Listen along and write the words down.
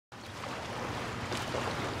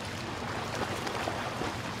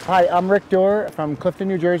Hi, I'm Rick Doerr from Clifton,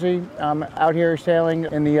 New Jersey. I'm out here sailing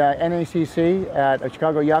in the NACC at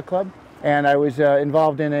Chicago Yacht Club, and I was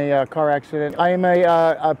involved in a car accident. I am a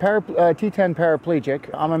T10 paraplegic.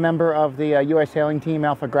 I'm a member of the U.S. sailing team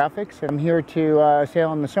Alpha Graphics. I'm here to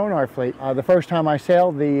sail in the Sonar fleet. The first time I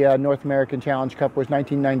sailed the North American Challenge Cup was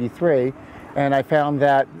 1993. And I found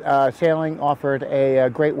that sailing offered a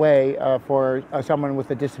great way for someone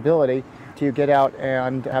with a disability to get out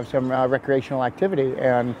and have some recreational activity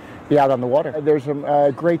and be out on the water. There's some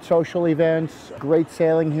great social events, great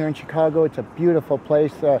sailing here in Chicago. It's a beautiful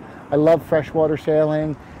place. I love freshwater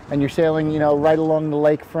sailing, and you're sailing, right along the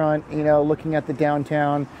lakefront, looking at the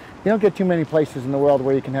downtown. You don't get too many places in the world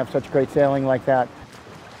where you can have such great sailing like that.